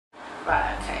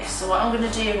Right, okay, so what I'm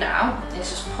going to do now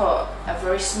is just put a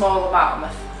very small amount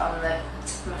on the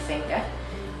tip of my finger.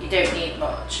 You don't need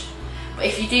much. But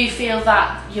if you do feel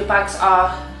that your bags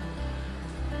are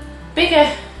bigger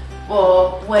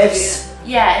or worse,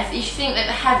 heavier. Yeah, if you think that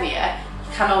they're heavier,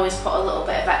 you can always put a little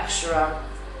bit of extra on.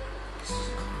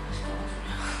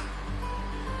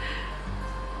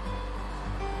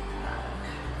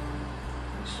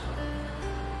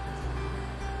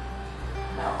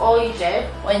 Now all you do,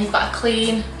 when you've got a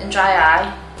clean and dry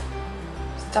eye,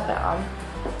 dab it on,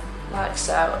 like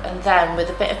so, and then with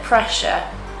a bit of pressure,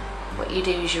 what you do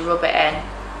is you rub it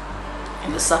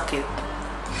in the socket.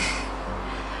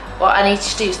 What I need you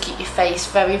to do is keep your face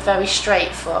very, very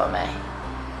straight for me.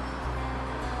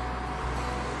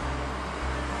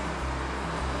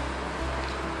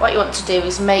 What you want to do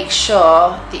is make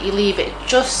sure that you leave it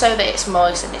just so that it's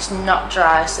moist and it's not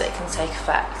dry, so it can take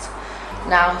effect.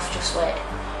 Now, if you just wait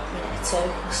a minute or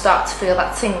two, you'll start to feel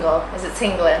that tingle. Is it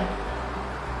tingling?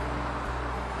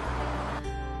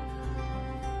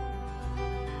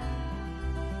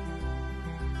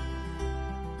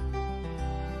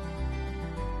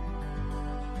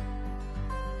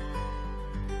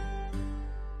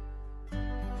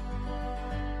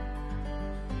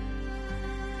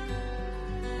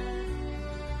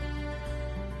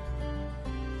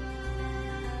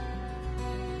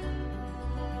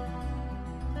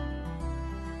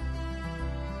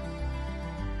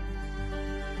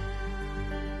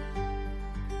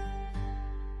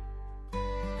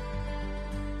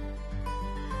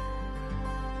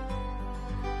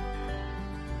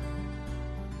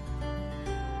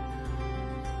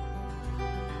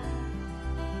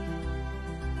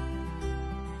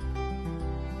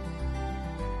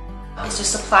 Is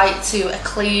just apply it to a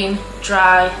clean,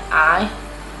 dry eye.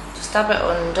 Just dab it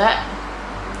under,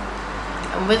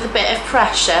 and with a bit of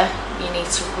pressure, you need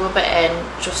to rub it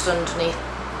in just underneath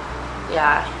the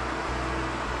eye.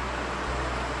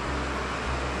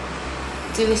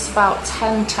 Do this about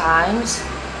 10 times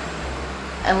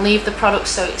and leave the product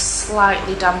so it's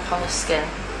slightly damp on the skin.